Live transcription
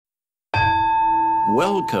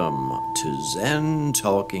Welcome to Zen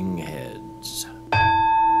Talking Heads.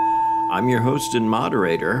 I'm your host and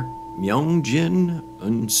moderator, Myeong Jin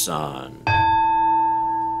Eunsahn.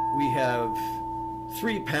 We have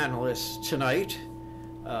three panelists tonight.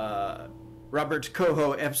 Robert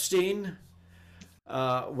Koho Epstein,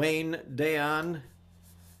 Dae'An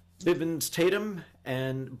Bivens-Tatum,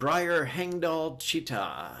 and Haengdal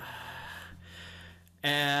Citta.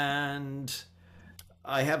 And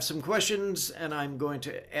I have some questions, and I'm going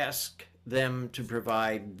to ask them to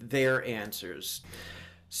provide their answers.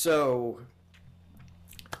 So,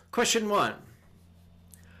 question one.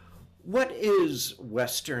 What is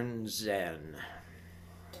Western Zen?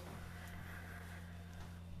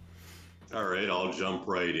 All right, I'll jump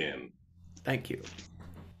right in. Thank you.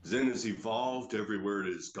 Zen has evolved everywhere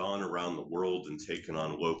it has gone around the world and taken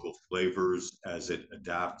on local flavors as it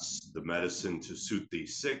adapts the medicine to suit the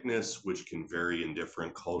sickness, which can vary in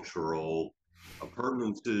different cultural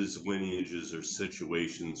appurtenances, lineages, or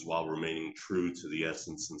situations while remaining true to the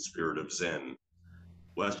essence and spirit of Zen.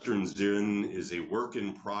 Western Zen is a work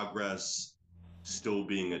in progress, still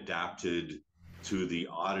being adapted to the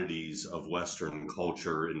oddities of Western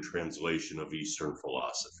culture and translation of Eastern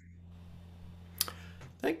philosophy.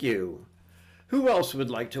 Thank you. Who else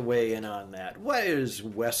would like to weigh in on that? What is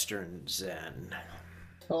Western Zen?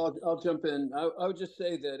 I'll jump in. I would just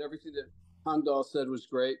say that everything that Haengdal said was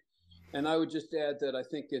great. And I would just add that I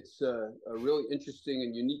think it's a really interesting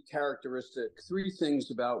and unique characteristic. Three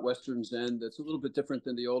things about Western Zen that's a little bit different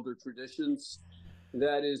than the older traditions.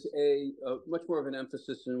 That is much more of an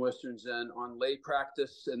emphasis in Western Zen on lay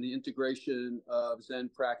practice and the integration of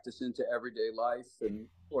Zen practice into everyday life and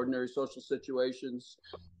ordinary social situations.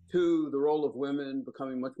 Two, the role of women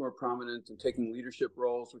becoming much more prominent and taking leadership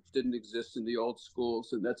roles, which didn't exist in the old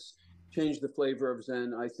schools. And that's changed the flavor of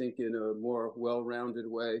Zen, I think, in a more well-rounded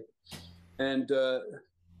way. And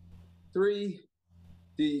three,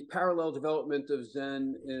 the parallel development of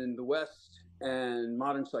Zen in the West and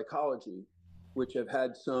modern psychology, which have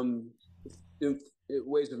had some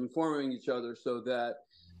ways of informing each other so that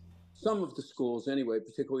some of the schools anyway,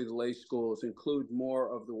 particularly the lay schools, include more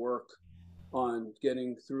of the work on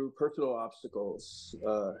getting through personal obstacles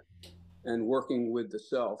and working with the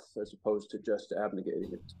self as opposed to just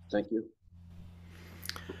abnegating it. Thank you.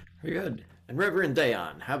 Very good. And Reverend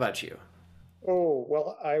Dae'An, how about you? Oh,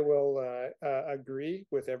 well, I will agree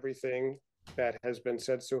with everything that has been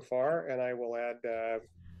said so far, and I will add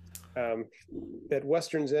that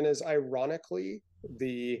Western Zen is ironically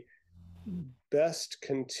the best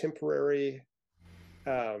contemporary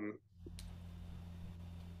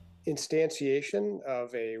instantiation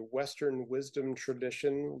of a Western wisdom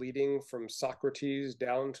tradition leading from Socrates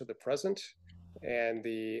down to the present, and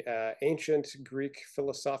the ancient Greek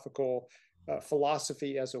philosophical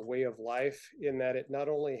philosophy as a way of life, in that it not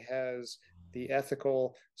only has the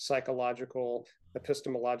ethical, psychological,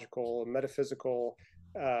 epistemological, metaphysical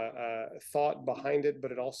thought behind it,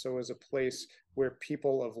 but it also is a place where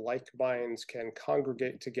people of like minds can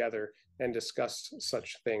congregate together and discuss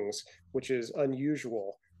such things, which is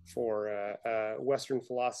unusual for Western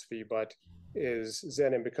philosophy, but is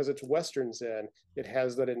Zen. And because it's Western Zen, it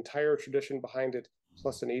has that entire tradition behind it,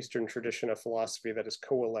 plus an Eastern tradition of philosophy that is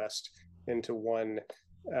coalesced into one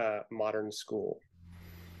modern school.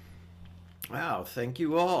 Wow, thank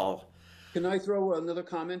you all. Can I throw another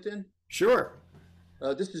comment in? Sure.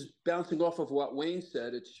 This is bouncing off of what Wayne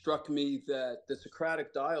said. It struck me that the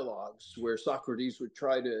Socratic dialogues, where Socrates would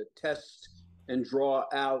try to test and draw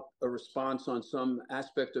out a response on some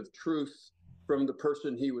aspect of truth from the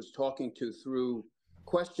person he was talking to through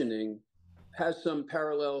questioning, has some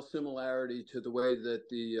parallel similarity to the way that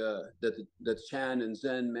the Chan and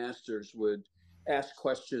Zen masters would ask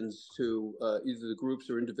questions to either the groups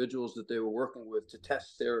or individuals that they were working with to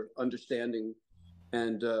test their understanding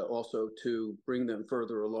and also to bring them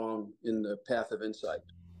further along in the path of insight.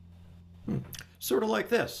 Sort of like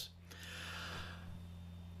this.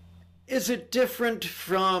 Is it different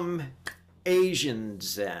from Asian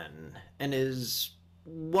Zen, and is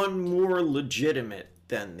one more legitimate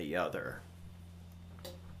than the other?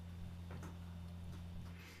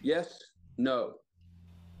 Yes, no.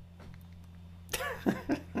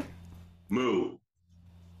 Moo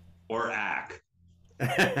or ack.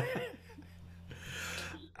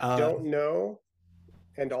 Don't know,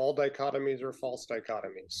 and all dichotomies are false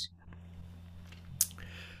dichotomies.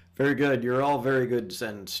 Very good. You're all very good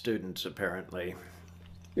Zen students, apparently.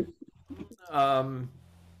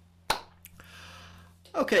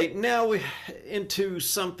 Okay, now into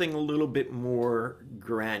something a little bit more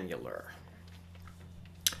granular.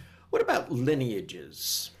 What about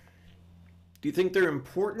lineages? Do you think they're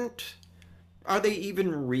important? Are they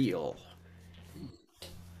even real?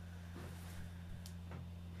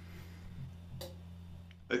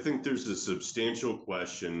 I think there's a substantial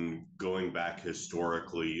question going back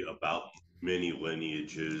historically about many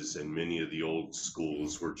lineages, and many of the old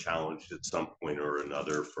schools were challenged at some point or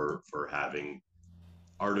another for having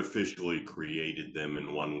artificially created them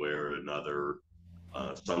in one way or another.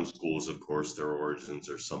 Some schools, of course, their origins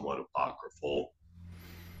are somewhat apocryphal.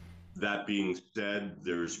 That being said,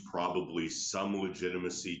 there's probably some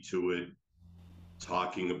legitimacy to it.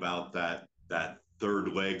 Talking about that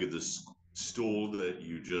third leg of the stool that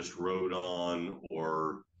you just rode on,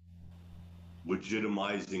 or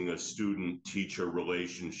legitimizing a student-teacher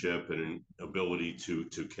relationship and an ability to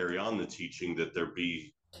carry on the teaching, that there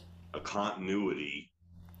be a continuity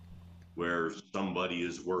where somebody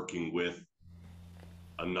is working with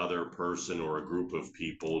another person or a group of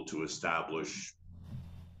people to establish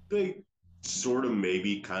they sort of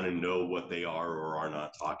maybe kind of know what they are or are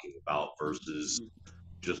not talking about, versus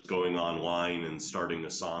just going online and starting a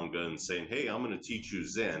sangha and saying, hey, I'm going to teach you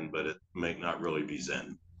Zen, but it might not really be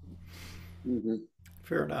Zen. Mm-hmm.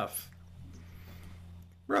 Fair enough.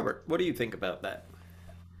 Robert, what do you think about that?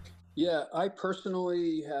 Yeah, I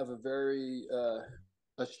personally have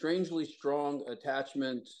a strangely strong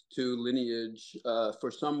attachment to lineage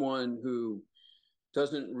for someone who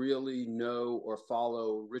doesn't really know or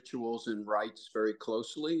follow rituals and rites very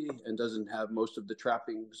closely, and doesn't have most of the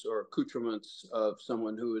trappings or accoutrements of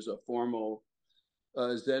someone who is a formal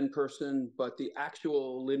Zen person. But the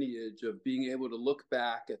actual lineage of being able to look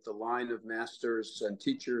back at the line of masters and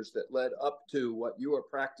teachers that led up to what you are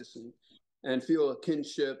practicing and feel a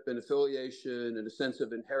kinship and affiliation and a sense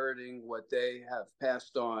of inheriting what they have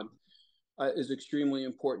passed on is extremely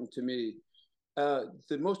important to me.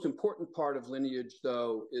 The most important part of lineage,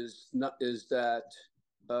 though, is that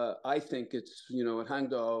I think it's, what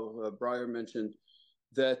Haengdal Breyer mentioned,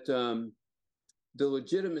 that the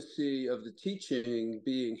legitimacy of the teaching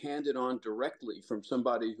being handed on directly from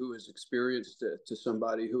somebody who has experienced it to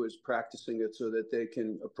somebody who is practicing it, so that they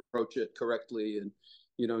can approach it correctly and,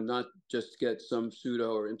 not just get some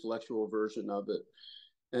pseudo or intellectual version of it.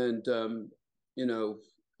 And,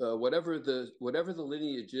 whatever the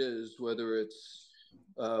lineage is, whether it's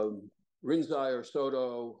Rinzai or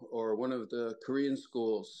Soto or one of the Korean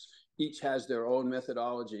schools, each has their own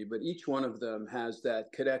methodology, but each one of them has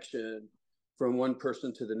that connection from one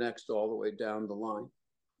person to the next all the way down the line.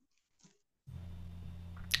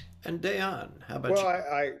 And Dae'An, how about you?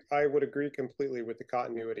 Well, I would agree completely with the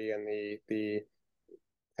continuity, and the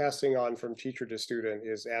passing on from teacher to student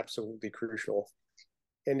is absolutely crucial.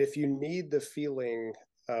 And if you need the feeling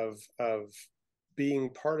of being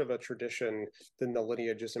part of a tradition, then the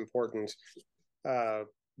lineage is important.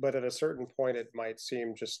 But at a certain point, it might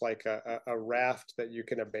seem just like a raft that you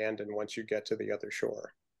can abandon once you get to the other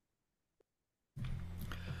shore.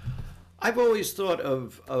 I've always thought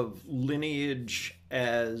of lineage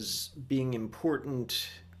as being important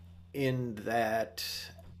in that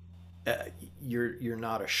you're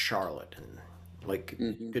not a charlatan. Like,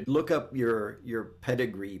 you could look up your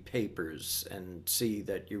pedigree papers and see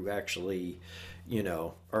that you actually,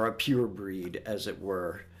 are a pure breed, as it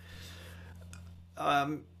were.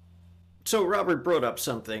 So Robert brought up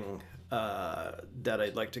something that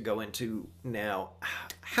I'd like to go into now.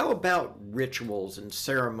 How about rituals and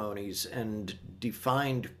ceremonies and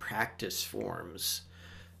defined practice forms?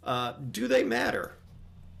 Do they matter?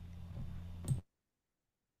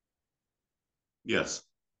 Yes.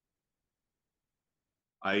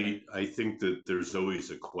 I think that there's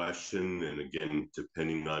always a question, and again,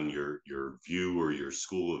 depending on your view or your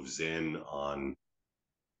school of Zen, on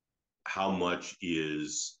how much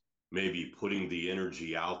is maybe putting the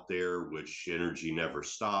energy out there, which energy never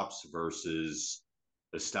stops, versus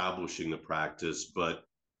establishing the practice. But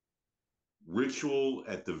ritual,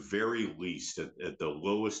 at the very least, at the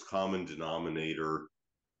lowest common denominator,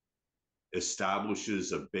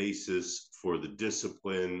 establishes a basis for the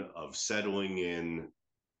discipline of settling in,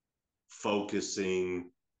 focusing,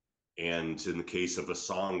 and in the case of a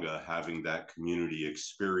sangha, having that community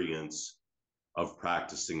experience of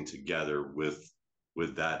practicing together with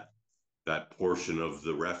that portion of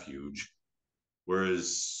the refuge.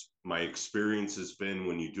 Whereas my experience has been,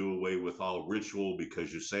 when you do away with all ritual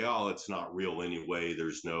because you say, oh, it's not real anyway,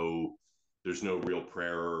 there's no real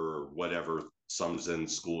prayer or whatever some Zen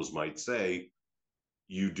schools might say,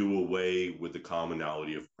 you do away with the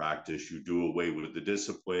commonality of practice, you do away with the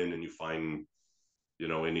discipline, and you find,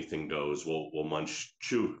 anything goes. We'll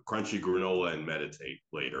chew crunchy granola and meditate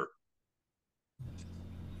later.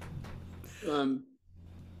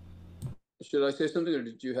 Should I say something, or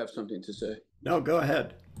did you have something to say? No, go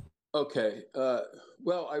ahead. Okay.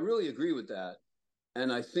 Well, I really agree with that.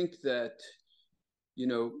 And I think that,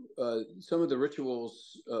 some of the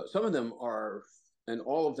rituals, some of them are, and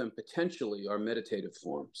all of them potentially are meditative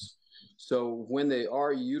forms. So when they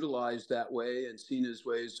are utilized that way and seen as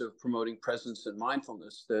ways of promoting presence and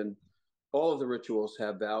mindfulness, then all of the rituals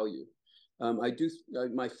have value.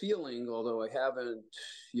 My feeling, although I haven't,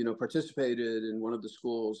 participated in one of the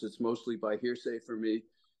schools, it's mostly by hearsay for me,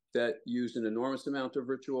 that use an enormous amount of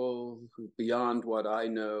ritual beyond what I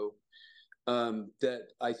know. That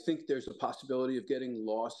I think there's a possibility of getting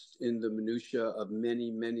lost in the minutia of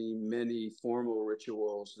many, many, many formal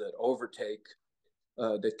rituals that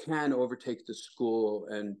can overtake the school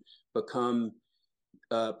and become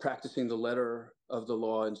practicing the letter of the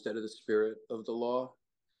law instead of the spirit of the law.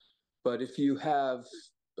 But if you have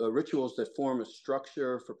rituals that form a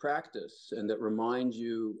structure for practice and that remind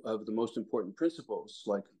you of the most important principles,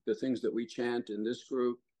 like the things that we chant in this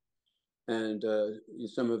group, and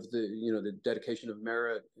some of the dedication of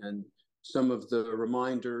merit and some of the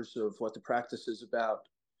reminders of what the practice is about.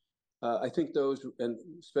 I think those, and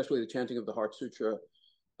especially the chanting of the Heart Sutra,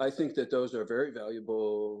 I think that those are very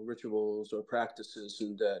valuable rituals or practices,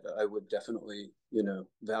 and that I would definitely,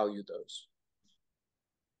 value those.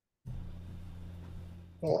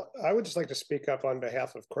 Well, I would just like to speak up on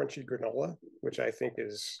behalf of Crunchy Granola, which I think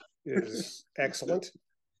is excellent.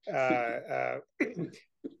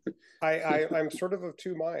 I'm sort of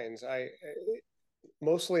two minds.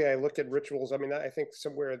 Mostly I look at rituals. I mean, I think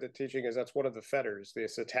somewhere the teaching is that's one of the fetters,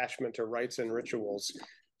 this attachment to rites and rituals.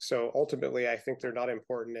 So ultimately, I think they're not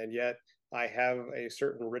important, and yet I have a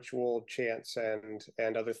certain ritual, chants,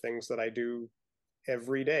 and other things that I do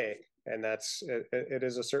every day, and it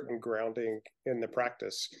is a certain grounding in the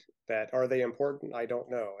practice. That are they important? I don't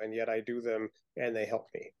know, and yet I do them, and they help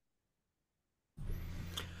me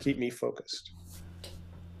keep me focused.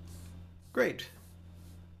 Great.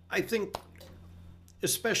 I think,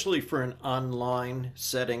 especially for an online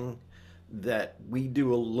setting, that we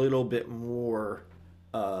do a little bit more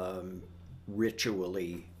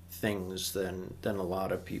ritually things than a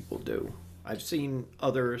lot of people do. I've seen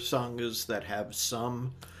other sanghas that have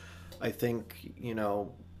some. I think,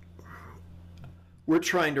 we're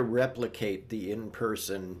trying to replicate the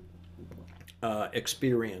in-person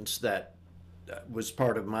experience that was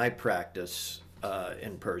part of my practice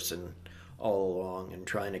in person all along, and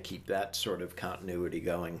trying to keep that sort of continuity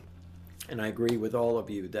going. And I agree with all of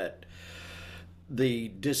you that the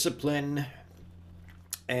discipline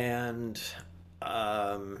and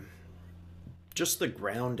just the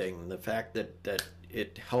grounding, the fact that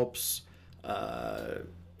it helps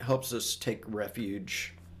us take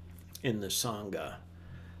refuge in the Sangha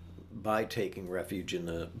by taking refuge in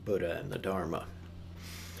the Buddha and the Dharma.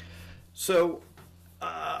 So,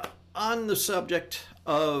 on the subject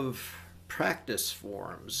of practice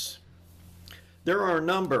forms, there are a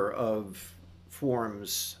number of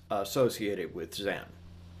forms associated with Zen.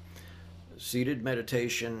 Seated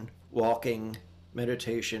meditation, walking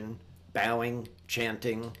meditation, bowing,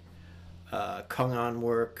 chanting, kongan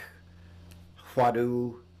work,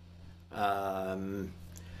 hwadu.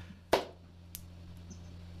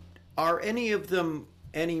 Are any of them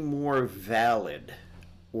any more valid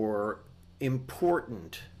or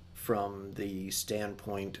important from the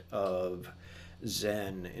standpoint of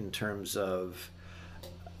Zen in terms of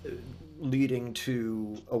leading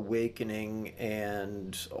to awakening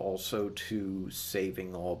and also to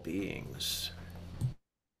saving all beings?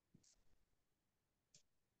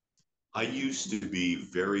 I used to be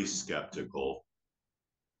very skeptical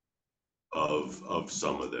of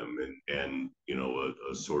some of them, and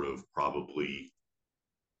a sort of probably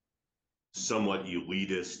somewhat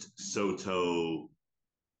elitist Soto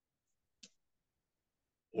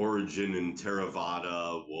origin in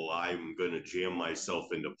Theravada. Well, I'm going to jam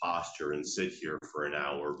myself into posture and sit here for an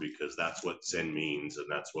hour because that's what Zen means and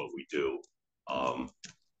that's what we do.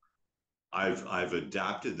 I've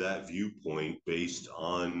adapted that viewpoint based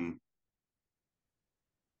on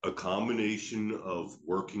a combination of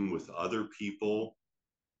working with other people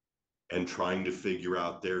and trying to figure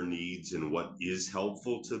out their needs and what is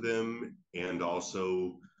helpful to them, and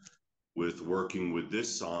also with working with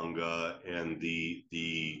this Sangha and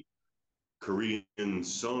the Korean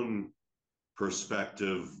Son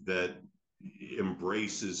perspective that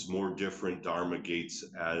embraces more different Dharma gates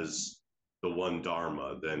as the one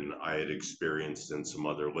Dharma than I had experienced in some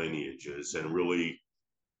other lineages, and really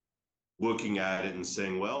looking at it and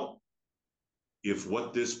saying, well, if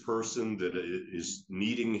what this person that is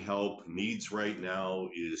needing help needs right now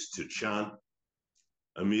is to chant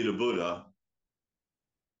Amida Buddha,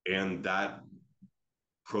 and that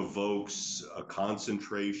provokes a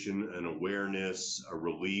concentration, an awareness, a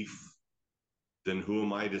relief, then who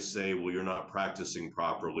am I to say, well, you're not practicing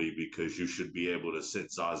properly because you should be able to sit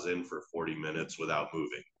zazen for 40 minutes without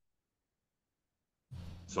moving.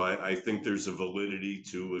 So I think there's a validity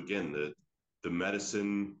to, again, the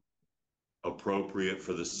medicine appropriate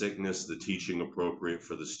for the sickness, the teaching appropriate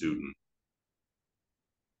for the student.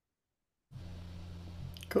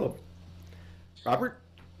 Cool. Robert,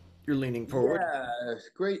 you're leaning forward. Yeah,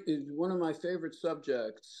 great. It's one of my favorite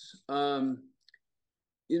subjects.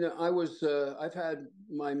 You know, I've had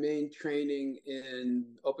my main training in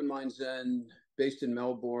Open Mind Zen based in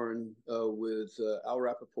Melbourne with Al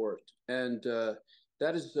Rappaport. And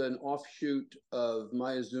that is an offshoot of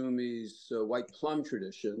Miyazumi's White Plum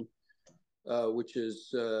tradition, which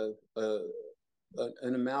is an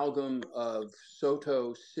amalgam of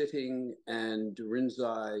Soto sitting and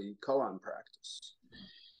Rinzai koan practice.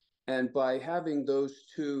 And by having those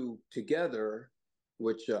two together,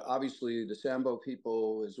 which obviously the Sambo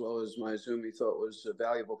people as well as Miyazumi thought was a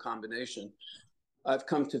valuable combination, I've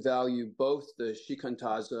come to value both the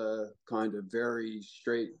shikantaza kind of very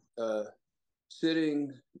straight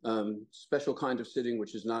sitting, special kind of sitting,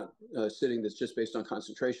 which is not sitting that's just based on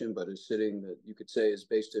concentration, but is sitting that you could say is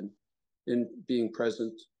based in being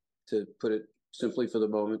present, to put it simply for the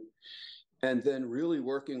moment, and then really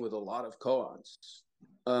working with a lot of koans.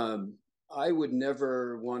 I would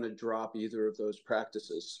never want to drop either of those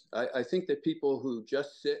practices. I think that people who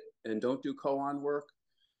just sit and don't do koan work,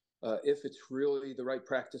 if it's really the right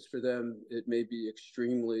practice for them, it may be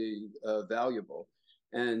extremely valuable.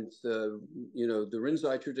 And the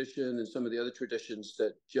Rinzai tradition and some of the other traditions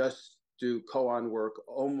that just do koan work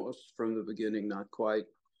almost from the beginning, not quite,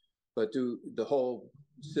 but do the whole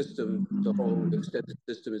system, the whole extended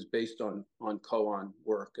system is based on koan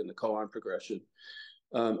work and the koan progression.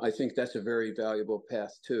 I think that's a very valuable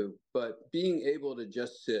path too. But being able to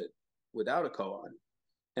just sit without a koan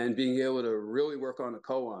and being able to really work on a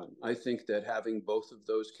koan, I think that having both of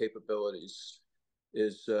those capabilities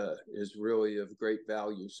is really of great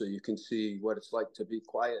value. So you can see what it's like to be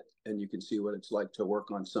quiet, and you can see what it's like to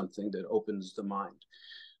work on something that opens the mind.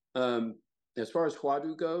 As far as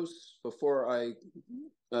hwadu goes, before I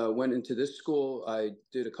went into this school, I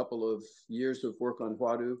did a couple of years of work on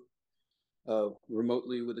hwadu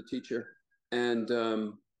remotely with a teacher. And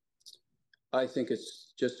I think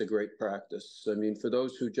it's just a great practice. I mean, for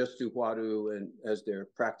those who just do hwadu and as their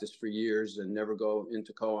practice for years and never go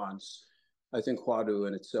into koans, I think hwadu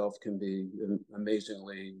in itself can be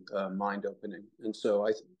amazingly mind-opening. And so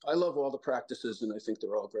I love all the practices, and I think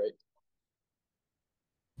they're all great.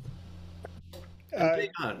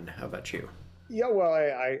 Dae'An, how about you? Yeah, well,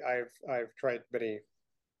 I've tried many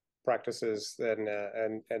practices and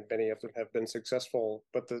many of them have been successful.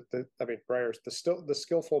 But I mean, Briar's the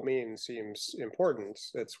skillful means seems important.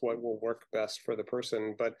 It's what will work best for the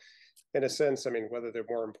person. But in a sense, I mean, whether they're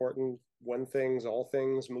more important, one things, all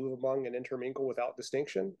things, move among and intermingle without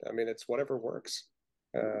distinction. I mean, it's whatever works.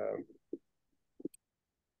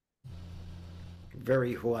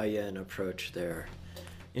 Very Hawaiian approach there.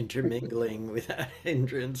 Intermingling without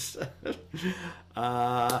hindrance. One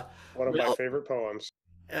of my favorite poems.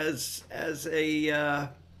 As an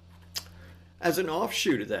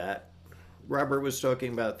offshoot of that, Robert was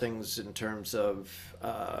talking about things in terms of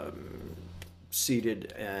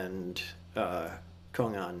seated and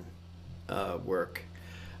kongan work.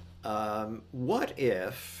 What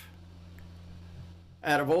if,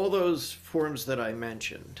 out of all those forms that I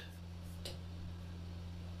mentioned,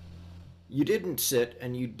 you didn't sit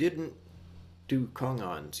and you didn't do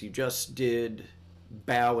kongans, you just did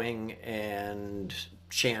bowing and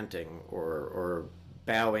chanting, or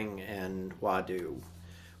bowing and hwadu?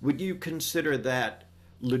 Would you consider that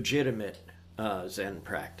legitimate Zen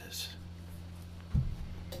practice?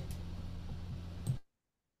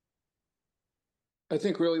 I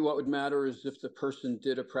think really what would matter is if the person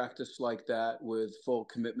did a practice like that with full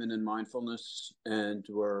commitment and mindfulness and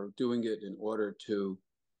were doing it in order to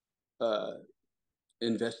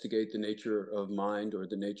investigate the nature of mind or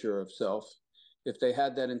the nature of self. If they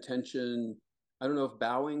had that intention, I don't know if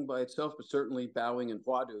bowing by itself, but certainly bowing and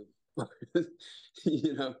hwadu,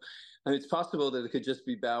 you know, I mean, it's possible that it could just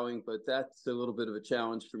be bowing, but that's a little bit of a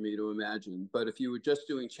challenge for me to imagine. But if you were just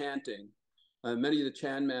doing chanting, many of the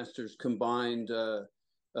Chan masters combined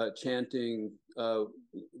chanting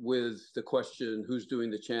with the question, who's doing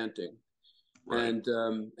the chanting? Right. And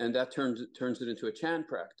that turns it into a Chan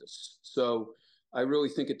practice. So I really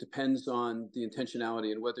think it depends on the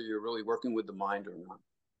intentionality and whether you're really working with the mind or not.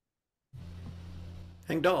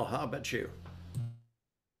 Haengdal, how about you?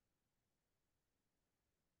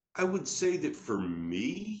 I would say that for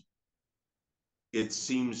me, it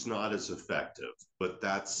seems not as effective, but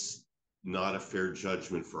that's not a fair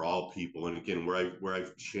judgment for all people. And again, where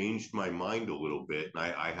I've changed my mind a little bit, and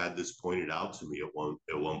I had this pointed out to me at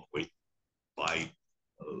one point by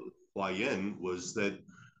Huayen, was that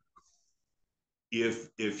if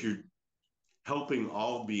you're helping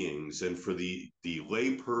all beings, and for the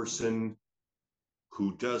lay person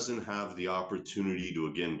who doesn't have the opportunity to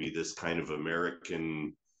again be this kind of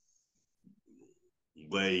American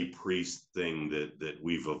lay priest thing that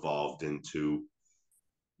we've evolved into,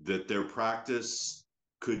 that their practice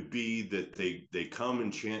could be that they come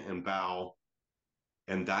and chant and bow,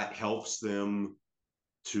 and that helps them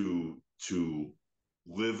to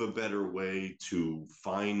live a better way, to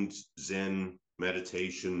find Zen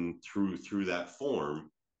meditation through that form,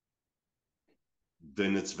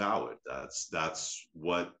 then it's valid. That's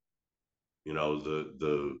what, you know,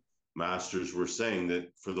 the masters were saying,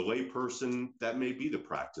 that for the lay person that may be the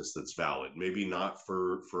practice that's valid, maybe not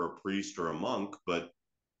for a priest or a monk, but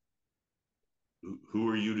who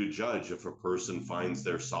are you to judge if a person finds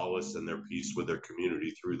their solace and their peace with their community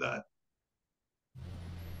through that?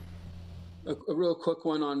 A real quick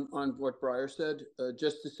one on what Breyer said,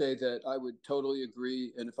 just to say that I would totally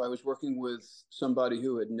agree. And if I was working with somebody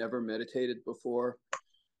who had never meditated before,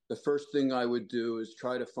 the first thing I would do is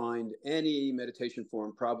try to find any meditation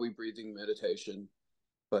form, probably breathing meditation,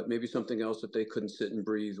 but maybe something else that they couldn't sit and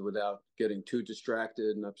breathe without getting too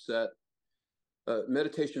distracted and upset.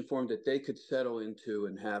 Meditation form that they could settle into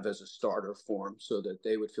and have as a starter form so that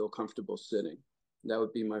they would feel comfortable sitting. That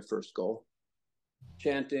would be my first goal.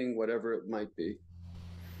 Chanting, whatever it might be.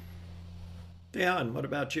 Dae'An, what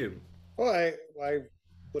about you? Well, I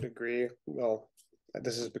would agree. Well,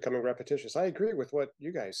 this is becoming repetitious. I agree with what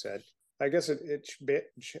you guys said. I guess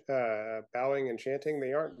bowing and chanting,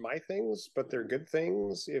 they aren't my things, but they're good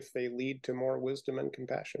things if they lead to more wisdom and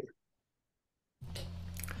compassion.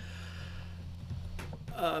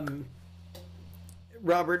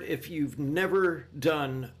 Robert, if you've never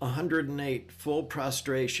done 108 full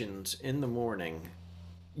prostrations in the morning,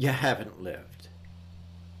 you haven't lived.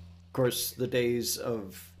 Of course, the days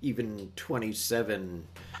of even 27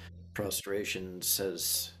 prostrations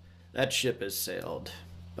says that ship has sailed.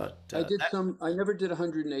 But I never did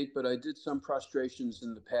 108, but I did some prostrations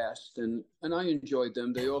in the past, and I enjoyed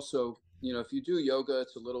them. They also, you know, if you do yoga,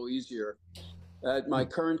 it's a little easier. At my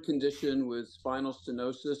current condition with spinal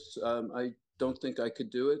stenosis, I don't think I could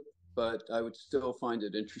do it, but I would still find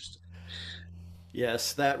it interesting.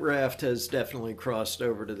 Yes, that raft has definitely crossed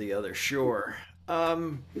over to the other shore.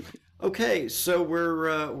 Okay, so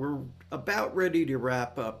we're about ready to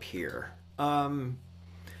wrap up here.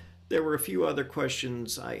 There were a few other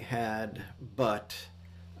questions I had, but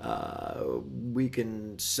we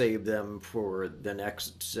can save them for the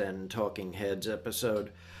next Zen Talking Heads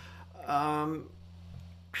episode.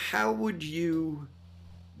 How would you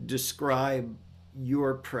describe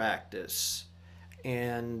your practice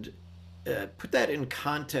and put that in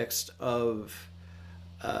context of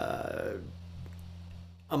a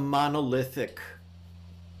monolithic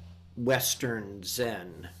Western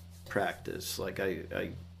Zen practice? Like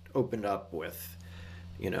I opened up with,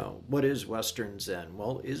 you know, what is Western Zen?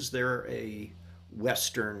 Well, is there a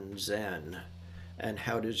Western Zen? And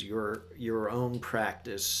how does your own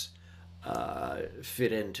practice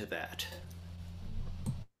fit into that?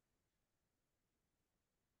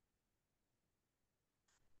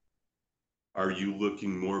 Are you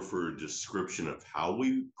looking more for a description of how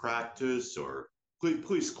we practice, or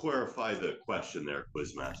please clarify the question there,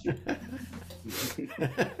 Quizmaster?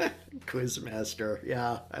 Quizmaster,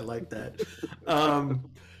 yeah, I like that.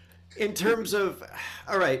 In terms of,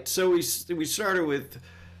 all right, so we started with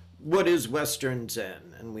what is Western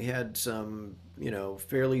Zen, and we had some, you know,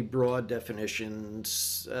 fairly broad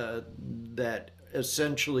definitions that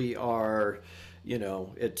essentially are, you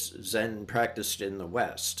know, it's Zen practiced in the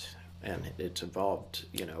West, and it's evolved,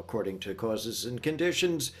 you know, according to causes and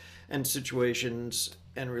conditions and situations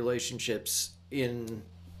and relationships in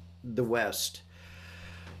the West.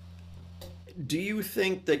 Do you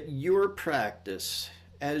think that your practice,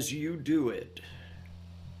 as you do it,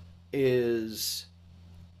 is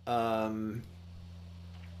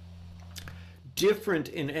different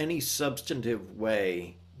in any substantive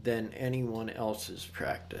way than anyone else's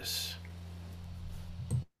practice?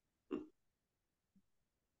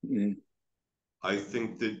 I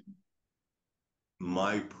think that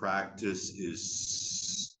my practice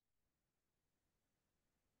is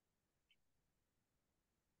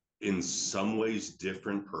in some ways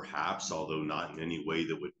different, perhaps, although not in any way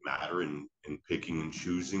that would matter in picking and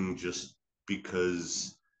choosing, just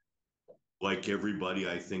because like everybody,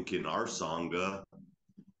 I think in our Sangha,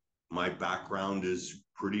 my background is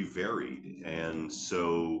pretty varied. And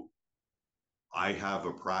so I have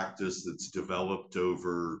a practice that's developed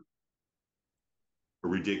over a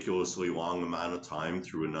ridiculously long amount of time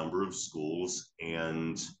through a number of schools.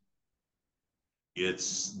 And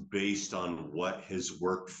it's based on what has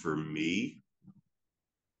worked for me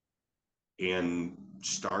and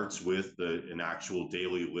starts with an actual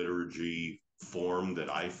daily liturgy form that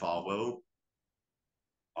I follow.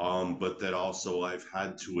 But that also I've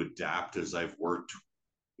had to adapt as I've worked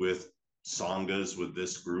with sanghas with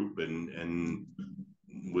this group and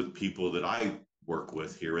with people that I work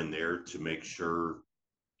with here and there to make sure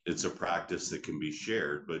it's a practice that can be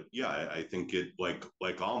shared. But yeah, I think it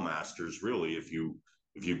like all masters really, if you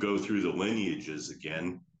go through the lineages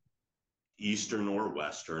again, Eastern or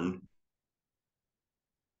Western.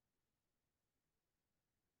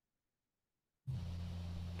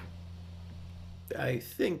 I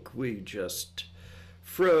think we just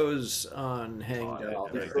froze on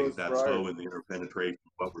Haengdal. I think that's low in the interpenetration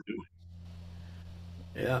of what we're doing.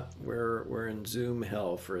 Yeah, we're in Zoom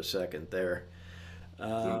hell for a second there.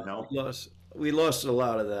 Zoom hell? We lost a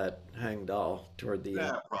lot of that Haengdal toward the end.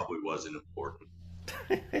 That probably wasn't important.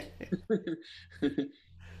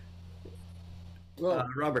 Well,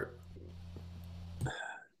 Robert.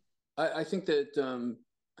 I think that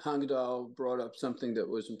Haengdal brought up something that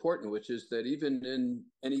was important, which is that even in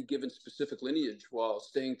any given specific lineage, while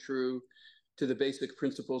staying true to the basic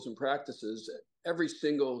principles and practices, every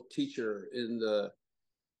single teacher in the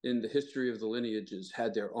history of the lineages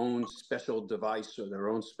had their own special device or their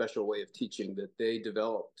own special way of teaching that they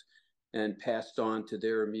developed and passed on to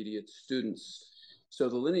their immediate students. So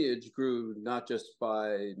the lineage grew not just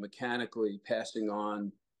by mechanically passing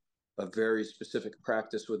on a very specific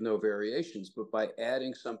practice with no variations, but by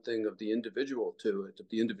adding something of the individual to it, of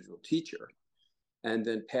the individual teacher, and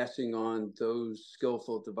then passing on those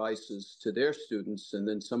skillful devices to their students. And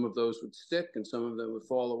then some of those would stick and some of them would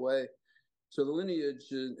fall away. So the lineage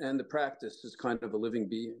and the practice is kind of a living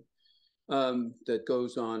being that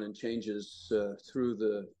goes on and changes through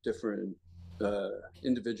the different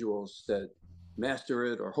individuals that master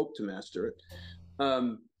it or hope to master it.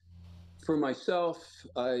 For myself,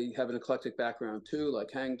 I have an eclectic background too,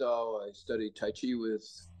 like Haengdal. I studied Tai Chi with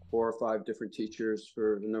 4 or 5 different teachers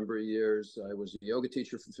for a number of years. I was a yoga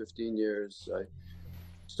teacher for 15 years. I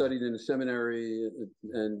studied in a seminary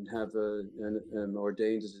and am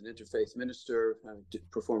ordained as an interfaith minister. I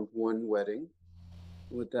performed 1 wedding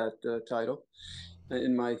with that title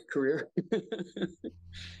in my career.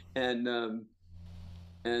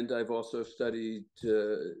 And I've also studied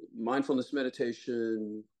mindfulness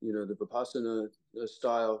meditation, the Vipassana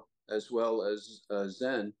style, as well as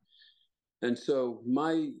Zen. And so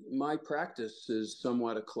my practice is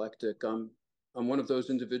somewhat eclectic. I'm one of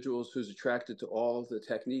those individuals who's attracted to all the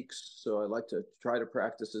techniques. So I like to try to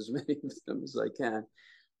practice as many of them as I can.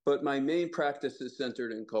 But my main practice is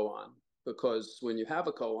centered in koan, because when you have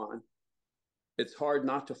a koan, it's hard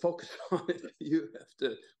not to focus on it. You have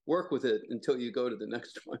to work with it until you go to the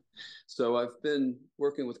next one. So I've been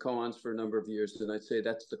working with koans for a number of years, and I'd say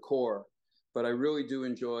that's the core. But I really do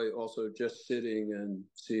enjoy also just sitting and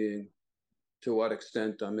seeing to what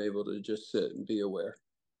extent I'm able to just sit and be aware.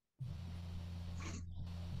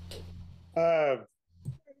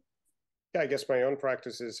 I guess my own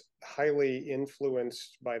practice is highly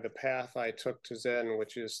influenced by the path I took to Zen,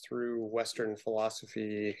 which is through Western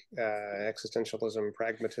philosophy, existentialism,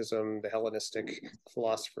 pragmatism, the Hellenistic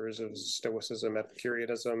philosophers of Stoicism,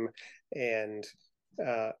 Epicureanism, and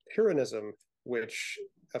Pyrrhonism, which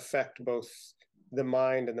affect both the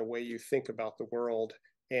mind and the way you think about the world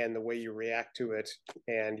and the way you react to it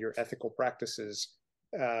and your ethical practices.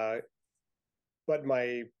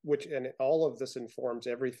 And all of this informs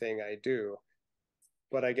everything I do.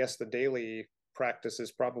 But I guess the daily practice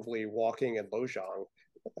is probably walking and lojong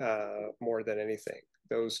more than anything.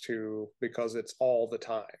 Those two, because it's all the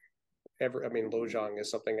time. Lojong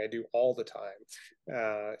is something I do all the time.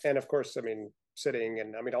 And of course, sitting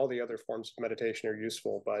and all the other forms of meditation are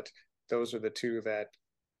useful, but those are the two that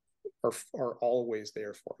are always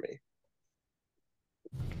there for me.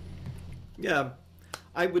 Yeah.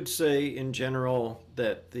 I would say in general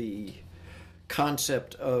that the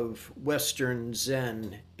concept of Western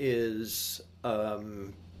Zen is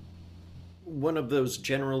one of those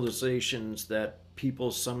generalizations that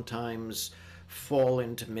people sometimes fall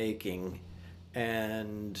into making,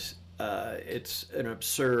 and it's an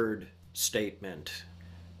absurd statement.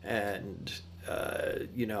 And,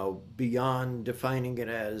 beyond defining it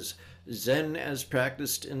as Zen as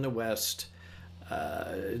practiced in the West,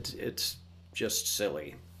 it's just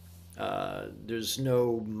silly. There's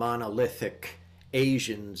no monolithic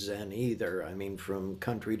Asian Zen either. I mean, from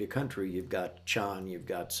country to country, you've got Chan, you've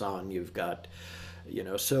got San, you've got,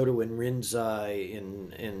 Soto and Rinzai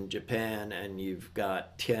in Japan, and you've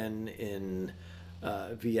got Tien in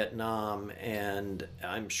Vietnam, and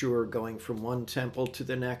I'm sure going from one temple to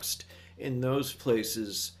the next in those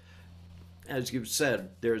places, as you've said,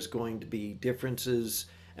 there's going to be differences,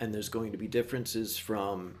 and there's going to be differences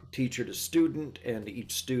from teacher to student, and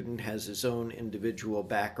each student has his own individual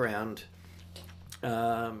background,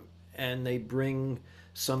 and they bring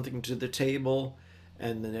something to the table,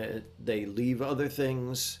 and then they leave other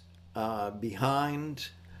things behind.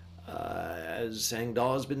 As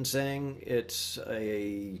Haengdal has been saying, it's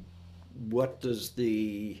what does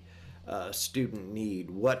the student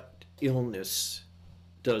need? What illness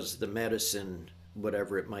does the medicine,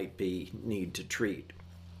 whatever it might be, need to treat?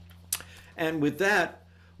 And with that,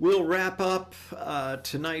 we'll wrap up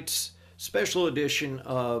tonight's special edition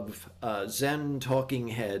of Zen Talking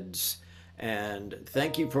Heads, and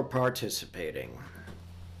thank you for participating.